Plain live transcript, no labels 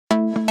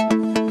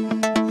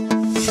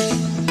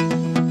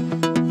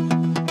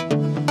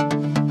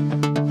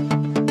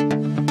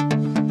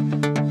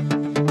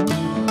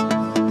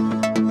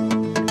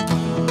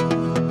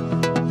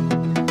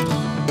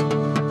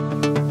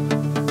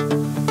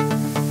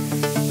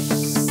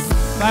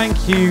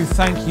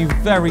Thank you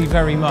very,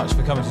 very much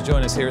for coming to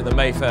join us here at the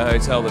Mayfair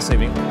Hotel this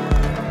evening.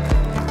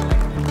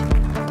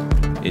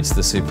 It's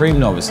the Supreme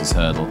Novices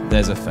Hurdle.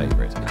 There's a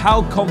favourite.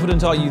 How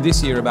confident are you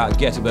this year about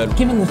Get a Bird?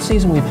 Given the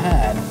season we've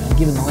had, and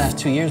given the last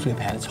 2 years we've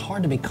had, it's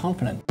hard to be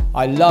confident.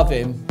 I love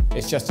him.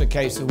 It's just a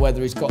case of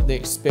whether he's got the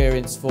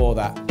experience for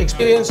that.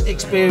 Experience.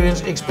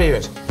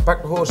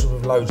 Back the horses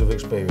with loads of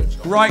experience.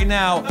 Right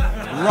now,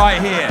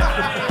 right here.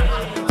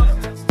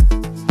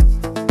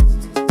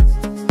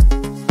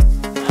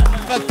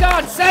 For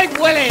God's sake,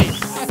 Willie!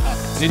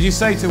 Did you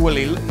say to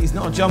Willie, he's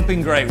not a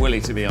jumping great,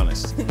 Willie, to be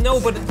honest? No,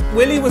 but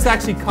Willie was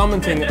actually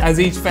commenting as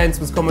each fence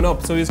was coming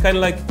up, so he was kind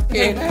of like,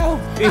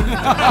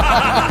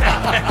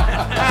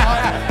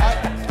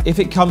 If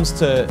it comes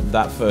to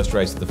that first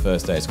race of the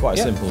first day, it's quite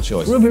a simple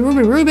choice.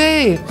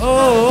 Ruby!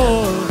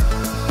 oh.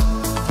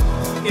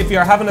 If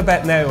you're having a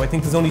bet now, I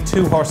think there's only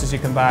 2 horses you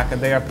can back,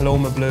 and they are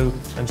Paloma Blue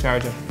and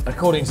Charger.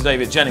 According to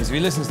David Jennings, if you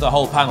listen to the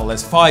whole panel,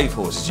 there's 5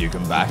 horses you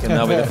can back, and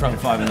they'll be the front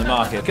 5 in the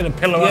market. Get a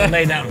pillow up and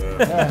lay down.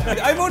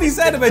 I've only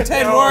said about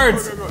 10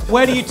 words.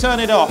 Where do you turn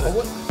it off?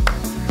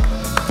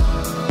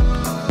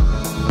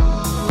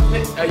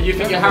 You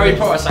think you're Harry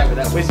Potter side with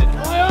that wizard?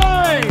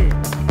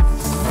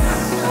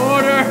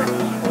 Order.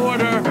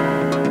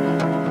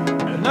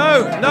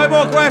 No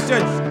more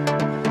questions.